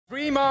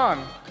Dream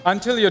on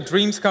until your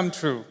dreams come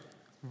true.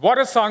 What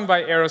a song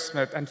by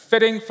Aerosmith, and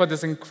fitting for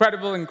this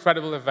incredible,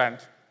 incredible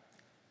event.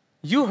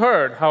 You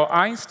heard how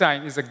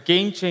Einstein is a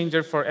game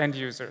changer for end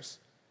users.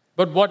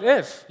 But what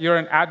if you're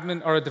an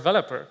admin or a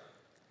developer?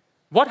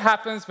 What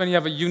happens when you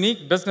have a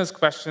unique business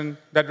question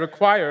that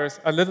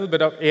requires a little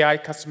bit of AI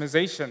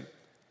customization?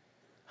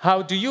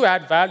 How do you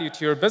add value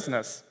to your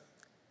business?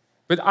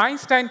 With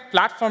Einstein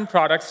platform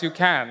products, you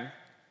can.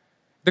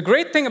 The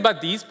great thing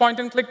about these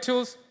point-and-click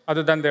tools,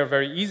 other than they're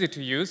very easy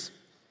to use,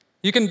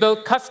 you can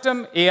build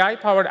custom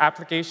AI-powered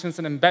applications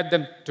and embed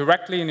them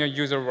directly in your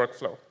user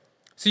workflow.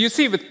 So you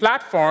see, with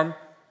Platform,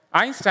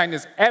 Einstein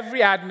is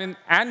every admin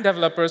and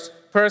developer's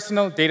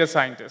personal data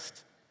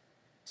scientist.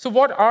 So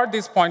what are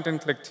these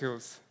point-and-click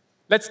tools?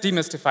 Let's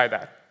demystify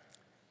that.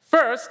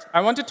 First,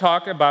 I want to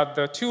talk about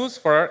the tools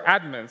for our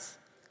admins,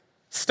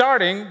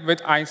 starting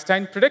with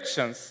Einstein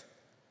Predictions.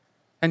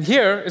 And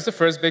here is the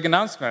first big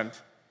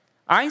announcement.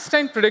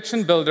 Einstein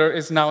Prediction Builder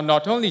is now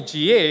not only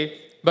GA,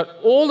 but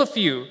all of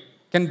you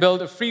can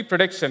build a free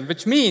prediction,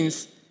 which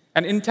means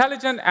an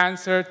intelligent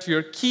answer to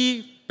your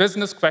key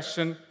business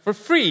question for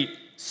free.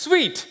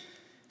 Sweet!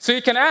 So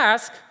you can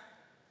ask,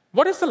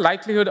 what is the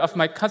likelihood of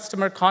my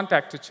customer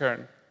contact to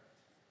churn?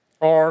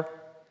 Or,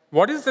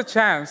 what is the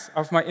chance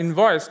of my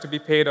invoice to be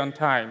paid on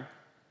time?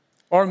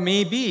 Or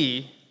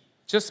maybe,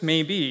 just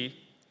maybe,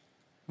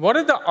 what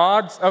are the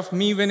odds of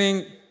me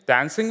winning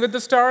Dancing with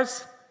the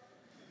Stars?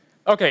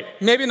 Okay,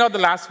 maybe not the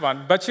last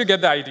one, but you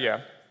get the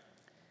idea.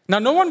 Now,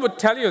 no one would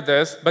tell you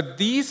this, but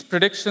these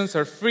predictions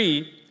are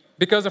free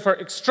because of our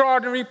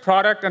extraordinary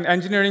product and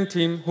engineering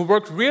team who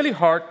worked really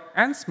hard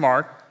and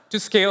smart to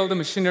scale the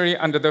machinery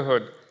under the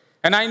hood.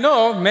 And I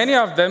know many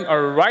of them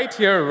are right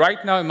here,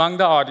 right now among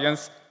the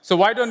audience, so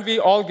why don't we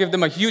all give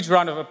them a huge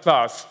round of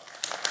applause?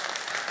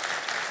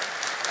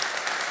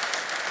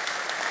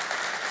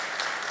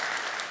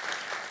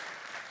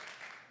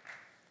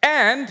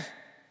 And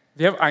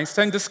we have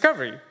Einstein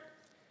Discovery.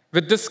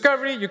 With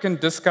Discovery, you can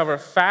discover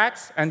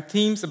facts and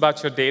themes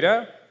about your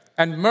data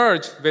and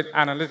merge with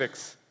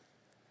analytics.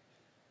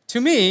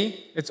 To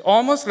me, it's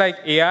almost like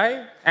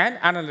AI and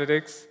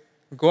analytics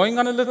going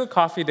on a little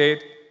coffee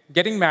date,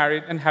 getting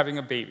married, and having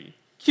a baby.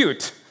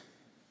 Cute.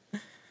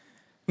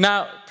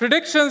 Now,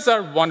 predictions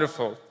are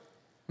wonderful,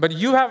 but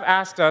you have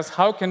asked us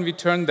how can we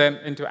turn them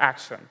into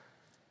action.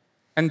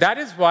 And that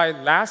is why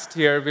last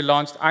year we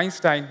launched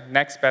Einstein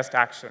Next Best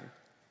Action.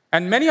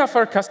 And many of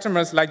our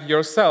customers, like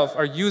yourself,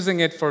 are using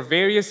it for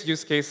various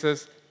use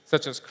cases,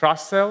 such as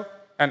cross-sell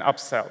and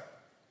upsell.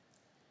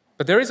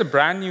 But there is a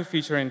brand new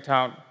feature in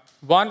town,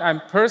 one I'm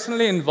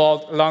personally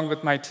involved along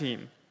with my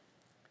team.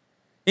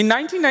 In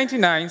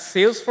 1999,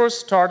 Salesforce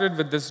started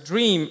with this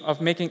dream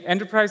of making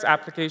enterprise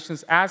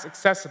applications as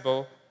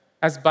accessible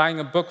as buying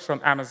a book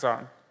from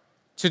Amazon.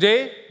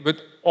 Today, with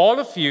all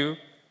of you,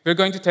 we're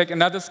going to take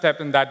another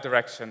step in that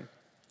direction.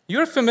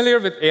 You're familiar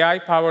with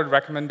AI-powered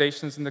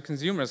recommendations in the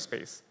consumer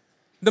space.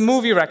 The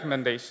movie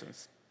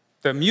recommendations,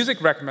 the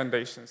music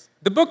recommendations,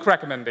 the book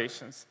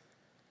recommendations.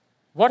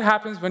 What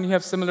happens when you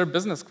have similar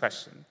business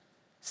questions?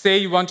 Say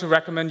you want to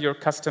recommend your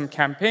custom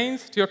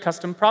campaigns to your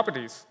custom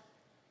properties.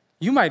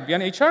 You might be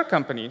an HR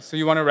company, so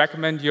you want to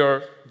recommend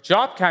your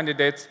job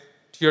candidates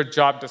to your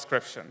job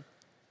description.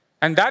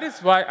 And that is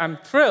why I'm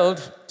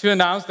thrilled to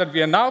announce that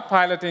we are now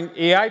piloting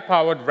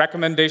AI-powered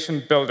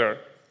Recommendation Builder.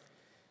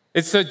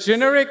 It's a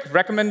generic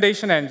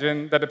recommendation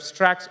engine that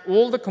abstracts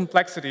all the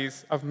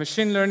complexities of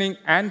machine learning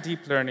and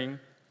deep learning,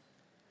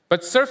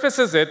 but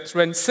surfaces it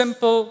through a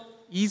simple,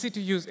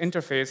 easy-to-use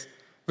interface,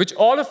 which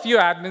all of you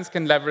admins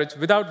can leverage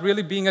without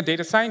really being a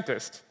data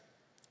scientist.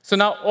 So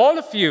now all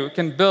of you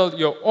can build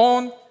your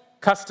own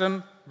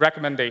custom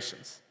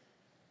recommendations.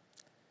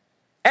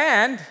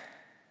 And,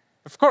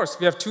 of course,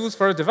 we have tools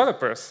for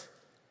developers.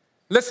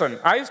 Listen,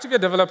 I used to be a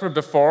developer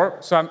before,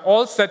 so I'm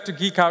all set to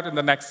geek out in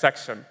the next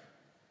section.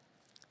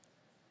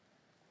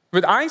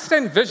 With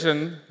Einstein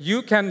Vision,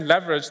 you can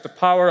leverage the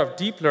power of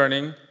deep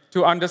learning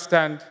to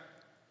understand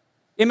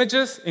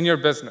images in your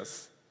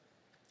business.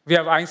 We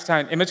have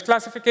Einstein image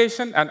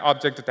classification and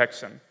object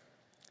detection.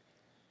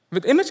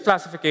 With image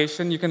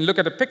classification, you can look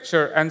at a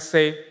picture and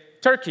say,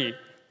 turkey.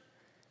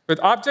 With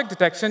object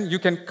detection, you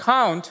can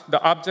count the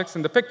objects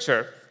in the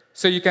picture.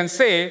 So you can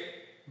say,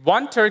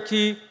 1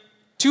 turkey,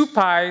 2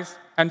 pies,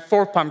 and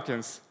 4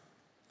 pumpkins.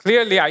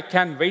 Clearly, I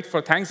can't wait for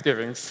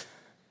Thanksgivings.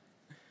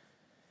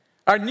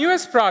 Our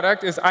newest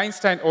product is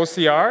Einstein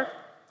OCR,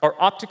 or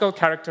Optical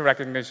Character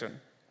Recognition.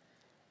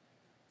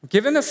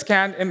 Given a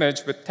scanned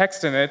image with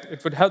text in it,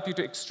 it would help you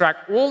to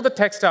extract all the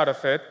text out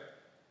of it,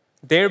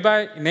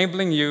 thereby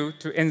enabling you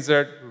to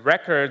insert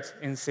records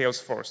in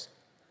Salesforce.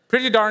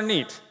 Pretty darn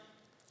neat.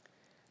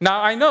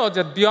 Now, I know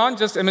that beyond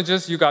just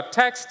images, you got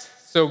text,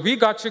 so we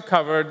got you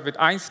covered with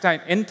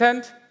Einstein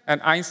Intent and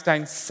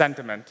Einstein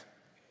Sentiment.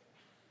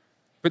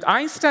 With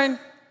Einstein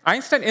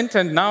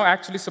Intent now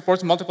actually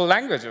supports multiple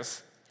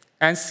languages.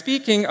 And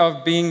speaking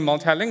of being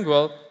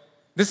multilingual,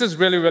 this is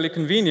really, really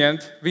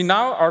convenient. We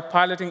now are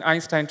piloting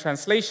Einstein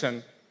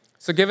Translation.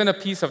 So given a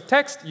piece of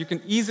text, you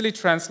can easily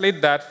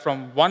translate that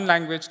from one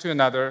language to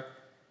another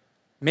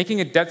making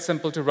it dead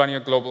simple to run your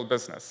global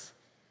business.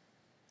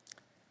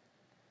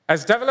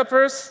 As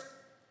developers,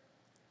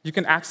 you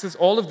can access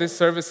all of these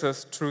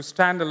services through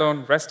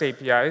standalone REST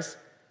APIs,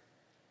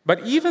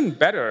 but even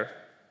better,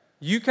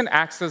 you can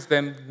access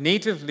them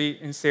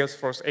natively in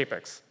Salesforce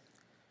Apex.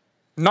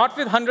 Not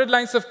with 100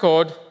 lines of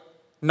code,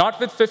 not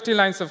with 50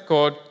 lines of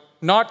code,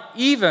 not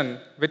even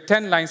with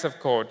 10 lines of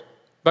code,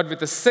 but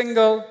with a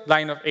single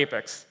line of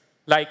Apex,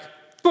 like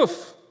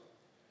poof,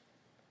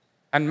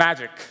 and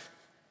magic.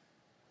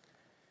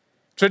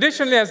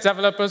 Traditionally, as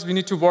developers, we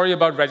need to worry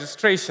about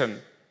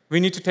registration. We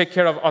need to take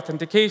care of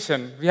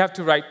authentication. We have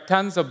to write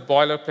tons of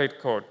boilerplate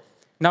code.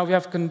 Now we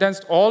have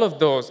condensed all of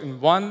those in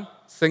one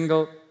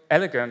single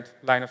elegant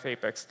line of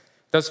Apex,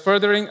 thus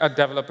furthering a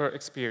developer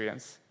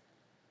experience.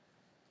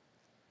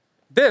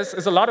 This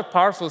is a lot of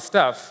powerful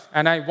stuff,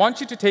 and I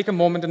want you to take a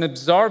moment and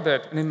absorb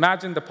it and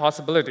imagine the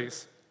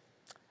possibilities.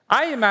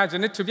 I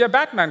imagine it to be a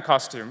Batman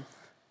costume,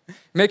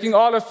 making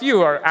all of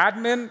you, our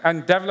admin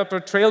and developer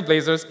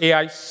trailblazers,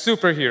 AI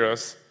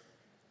superheroes.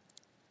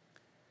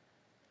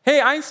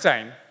 Hey,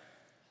 Einstein,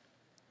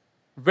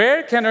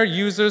 where can our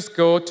users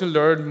go to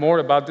learn more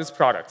about these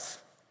products?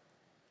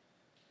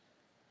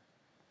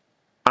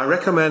 I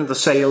recommend the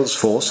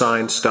Salesforce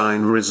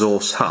Einstein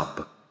Resource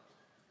Hub.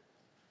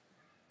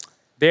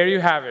 There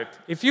you have it.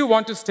 If you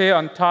want to stay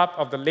on top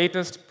of the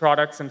latest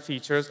products and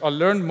features or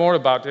learn more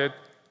about it,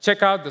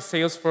 check out the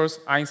Salesforce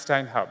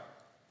Einstein Hub.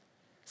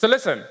 So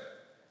listen,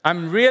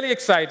 I'm really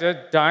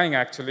excited, dying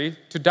actually,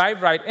 to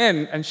dive right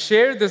in and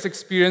share this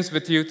experience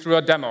with you through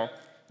a demo.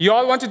 You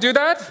all want to do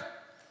that?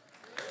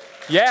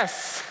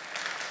 Yes.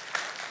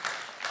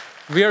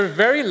 We are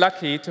very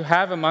lucky to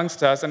have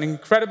amongst us an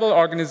incredible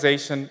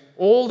organization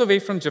all the way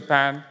from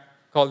Japan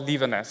called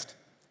LeaveAnest.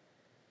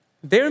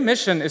 Their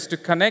mission is to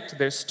connect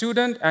their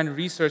students and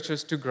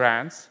researchers to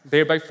grants,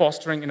 thereby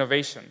fostering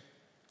innovation.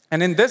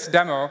 And in this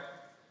demo,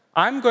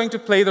 I'm going to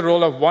play the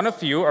role of one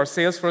of you, our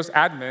Salesforce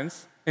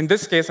admins, in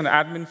this case, an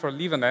admin for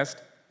LeaveAnest,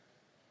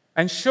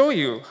 and show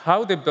you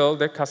how they build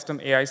their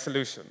custom AI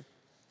solution.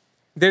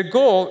 Their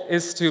goal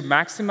is to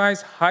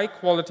maximize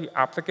high-quality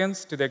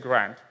applicants to their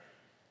grant.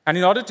 And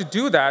in order to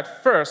do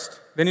that,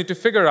 first, they need to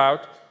figure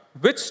out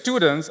which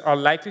students are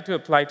likely to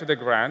apply to the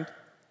grant,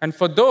 and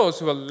for those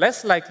who are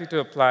less likely to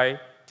apply,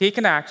 take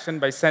an action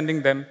by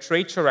sending them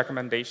trade show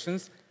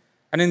recommendations.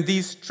 And in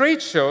these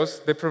trade shows,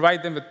 they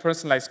provide them with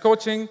personalized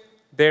coaching,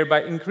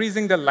 thereby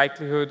increasing the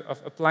likelihood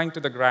of applying to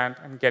the grant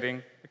and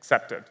getting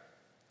accepted.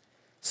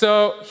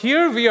 So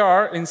here we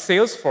are in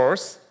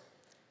Salesforce,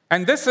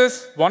 and this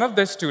is one of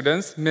their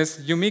students,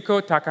 Ms. Yumiko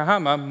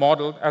Takahama,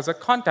 modeled as a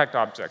contact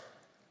object.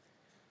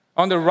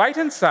 On the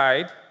right-hand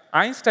side,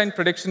 Einstein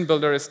Prediction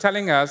Builder is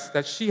telling us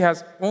that she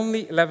has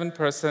only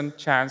 11%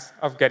 chance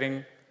of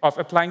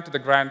applying to the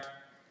grant,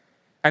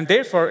 and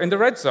therefore in the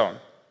red zone.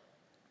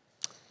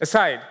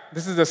 Aside,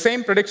 this is the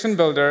same prediction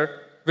builder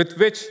with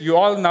which you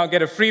all now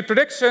get a free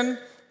prediction.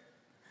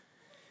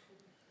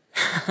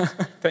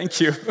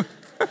 Thank you.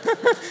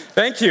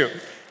 Thank you.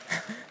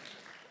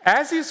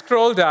 As you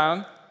scroll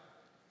down,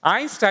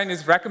 Einstein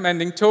is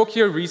recommending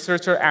Tokyo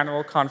Researcher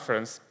Annual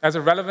Conference as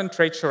a relevant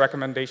trade show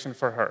recommendation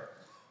for her.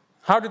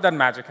 How did that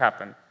magic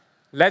happen?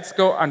 Let's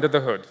go under the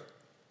hood.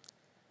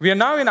 We are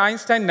now in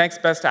Einstein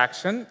Next Best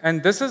Action,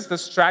 and this is the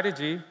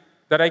strategy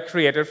that I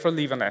created for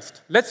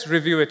LeaveAnest. Let's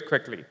review it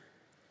quickly.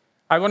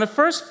 I want to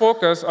first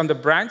focus on the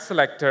brand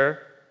selector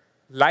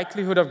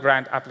likelihood of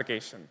grant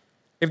application.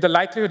 If the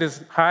likelihood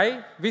is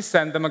high, we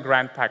send them a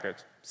grant package.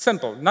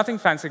 Simple, nothing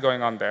fancy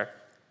going on there.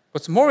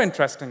 What's more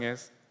interesting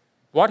is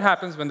what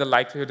happens when the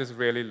likelihood is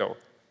really low.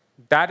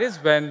 That is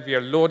when we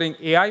are loading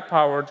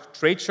AI-powered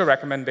trade show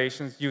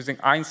recommendations using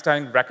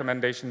Einstein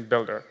Recommendation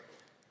Builder.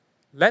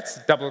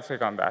 Let's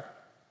double-click on that.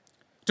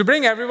 To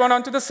bring everyone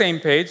onto the same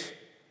page,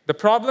 the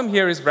problem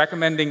here is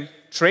recommending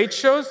trade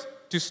shows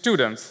to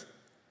students.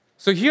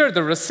 So here,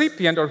 the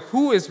recipient, or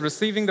who is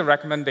receiving the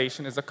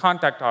recommendation, is a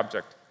contact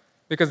object,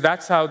 because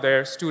that's how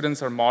their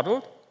students are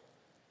modeled.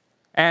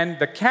 And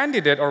the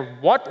candidate, or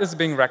what is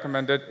being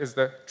recommended, is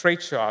the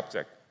trade show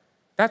object.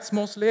 That's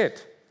mostly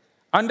it.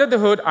 Under the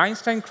hood,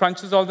 Einstein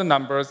crunches all the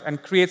numbers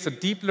and creates a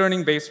deep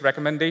learning-based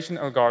recommendation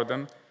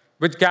algorithm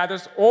which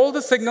gathers all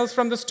the signals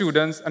from the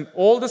students and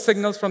all the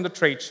signals from the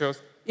trade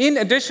shows, in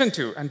addition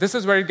to, and this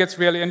is where it gets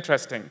really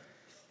interesting,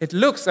 it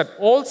looks at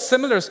all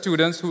similar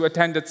students who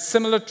attended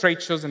similar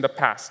trade shows in the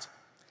past.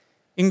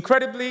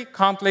 Incredibly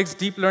complex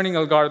deep learning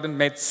algorithm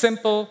made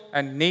simple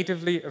and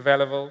natively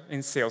available in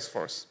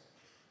Salesforce.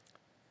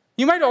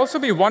 You might also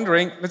be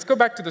wondering, let's go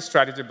back to the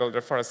strategy builder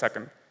for a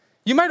second.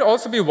 You might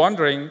also be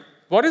wondering,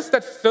 what is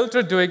that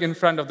filter doing in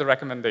front of the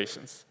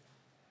recommendations?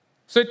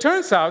 So it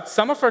turns out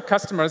some of our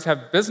customers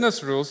have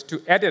business rules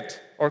to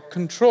edit or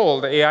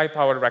control the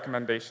AI-powered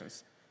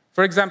recommendations.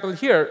 For example,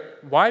 here,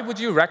 why would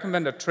you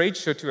recommend a trade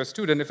show to a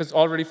student if it's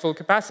already full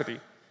capacity?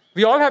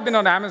 We all have been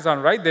on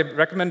Amazon, right? They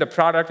recommend a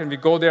product, and we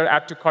go there,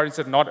 add to cart, it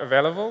said not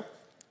available.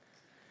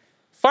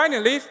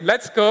 Finally,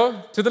 let's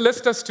go to the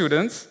list of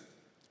students.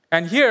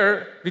 And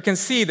here, we can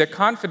see the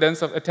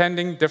confidence of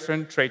attending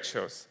different trade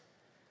shows.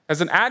 As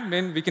an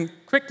admin, we can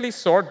quickly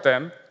sort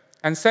them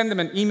and send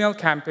them an email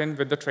campaign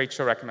with the trade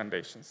show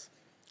recommendations.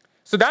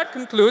 So that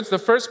concludes the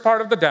first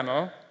part of the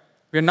demo.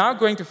 We're now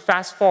going to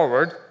fast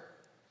forward.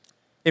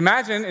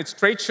 Imagine it's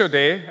trade show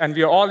day, and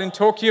we are all in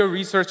Tokyo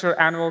Researcher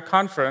Annual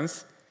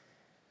Conference.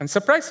 And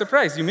surprise,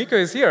 surprise, Yumiko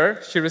is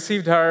here. She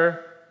received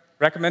her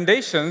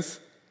recommendations,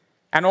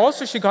 and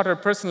also she got her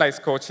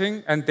personalized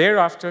coaching, and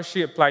thereafter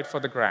she applied for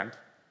the grant.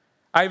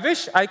 I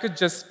wish I could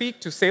just speak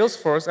to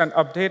Salesforce and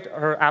update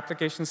her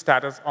application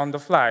status on the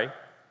fly.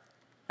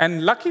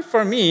 And lucky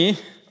for me,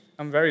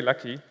 I'm very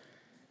lucky,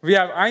 we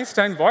have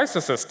Einstein Voice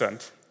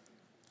Assistant.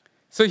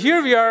 So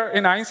here we are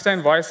in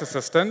Einstein Voice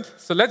Assistant.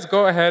 So let's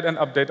go ahead and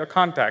update a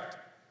contact.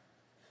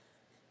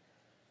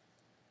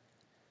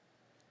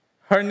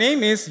 Her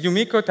name is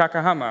Yumiko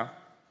Takahama.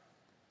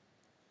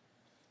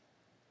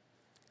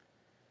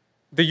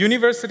 The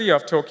University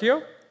of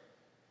Tokyo.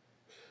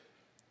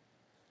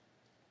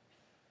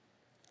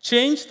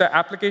 Change the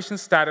application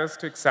status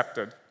to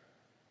accepted.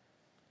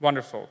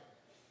 Wonderful.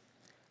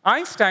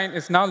 Einstein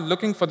is now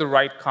looking for the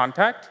right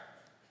contact.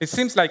 It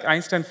seems like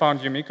Einstein found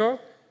Yumiko.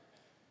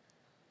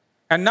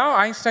 And now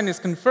Einstein is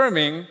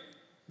confirming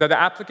that the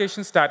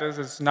application status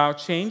is now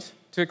changed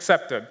to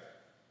accepted.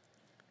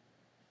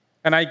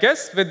 And I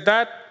guess with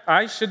that,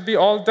 I should be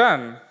all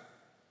done.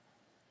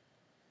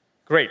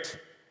 Great.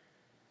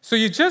 So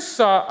you just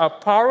saw a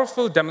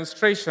powerful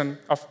demonstration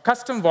of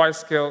custom voice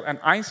skill and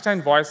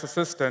Einstein Voice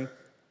Assistant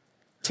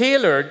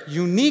tailored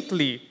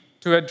uniquely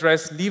to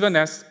address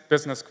Levanest's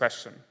business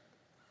question.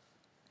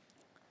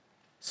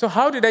 So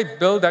how did I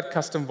build that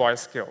custom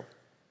voice skill?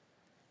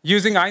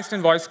 Using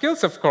Einstein Voice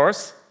Skills, of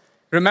course.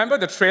 Remember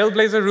the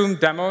Trailblazer Room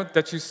demo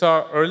that you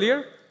saw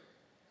earlier?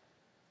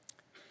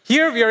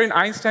 Here we are in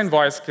Einstein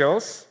Voice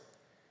Skills,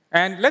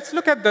 and let's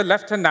look at the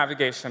left-hand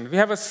navigation. We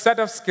have a set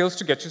of skills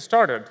to get you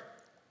started.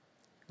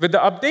 With the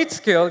update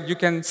skill, you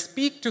can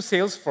speak to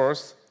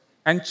Salesforce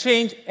and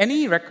change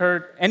any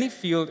record, any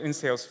field in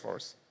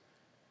Salesforce.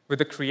 With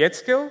the create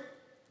skill,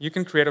 you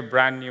can create a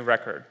brand new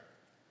record.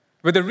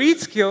 With the read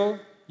skill,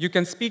 you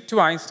can speak to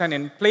Einstein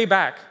and play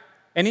back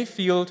any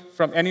field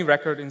from any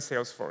record in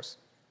Salesforce.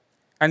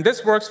 And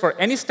this works for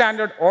any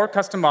standard or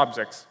custom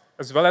objects,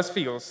 as well as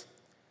fields.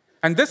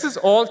 And this is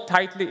all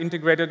tightly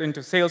integrated into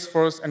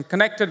Salesforce and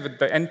connected with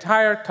the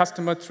entire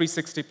Customer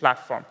 360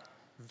 platform.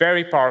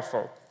 Very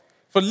powerful.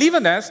 For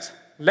Levanest,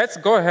 let's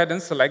go ahead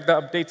and select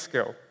the update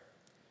skill.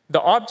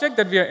 The object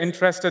that we are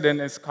interested in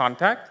is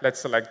contact. Let's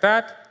select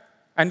that.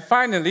 And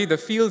finally, the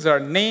fields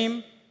are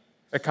name,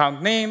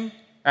 account name,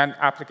 and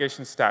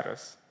application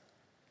status.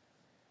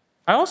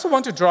 I also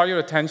want to draw your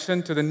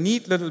attention to the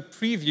neat little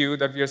preview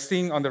that we are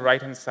seeing on the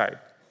right-hand side.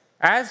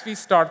 As we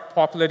start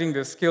populating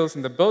the skills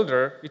in the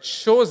builder, it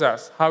shows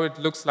us how it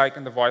looks like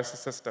in the voice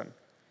assistant.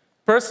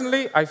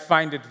 Personally, I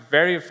find it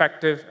very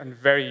effective and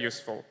very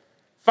useful.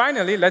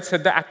 Finally, let's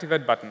hit the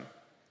Activate button.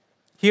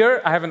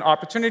 Here, I have an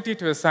opportunity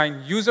to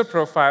assign user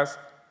profiles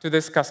to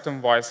this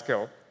custom voice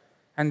skill.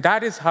 And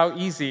that is how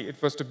easy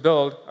it was to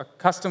build a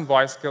custom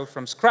voice skill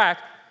from scratch.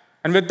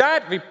 And with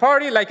that, we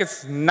party like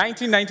it's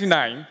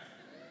 1999.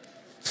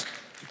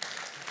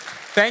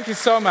 Thank you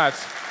so much.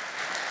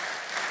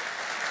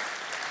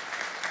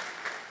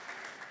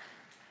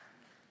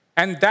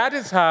 And that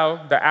is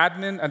how the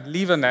admin at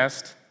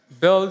Levanest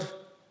build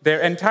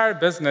their entire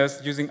business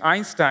using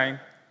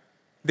Einstein.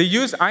 They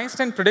use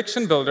Einstein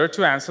Prediction Builder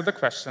to answer the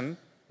question,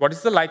 what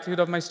is the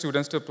likelihood of my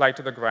students to apply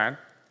to the grant?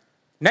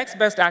 Next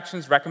Best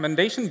Actions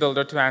Recommendation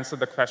Builder to answer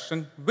the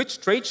question, which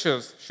trade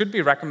shows should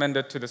be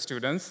recommended to the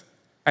students?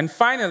 And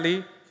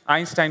finally,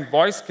 Einstein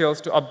Voice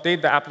Skills to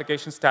update the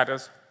application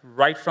status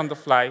right from the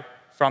fly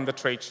from the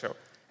trade show.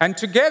 And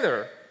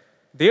together,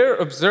 they're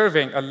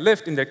observing a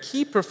lift in their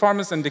key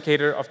performance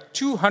indicator of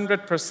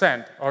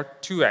 200% or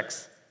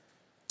 2x.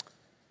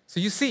 So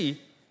you see,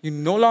 you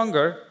no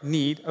longer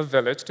need a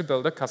village to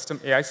build a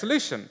custom AI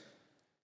solution.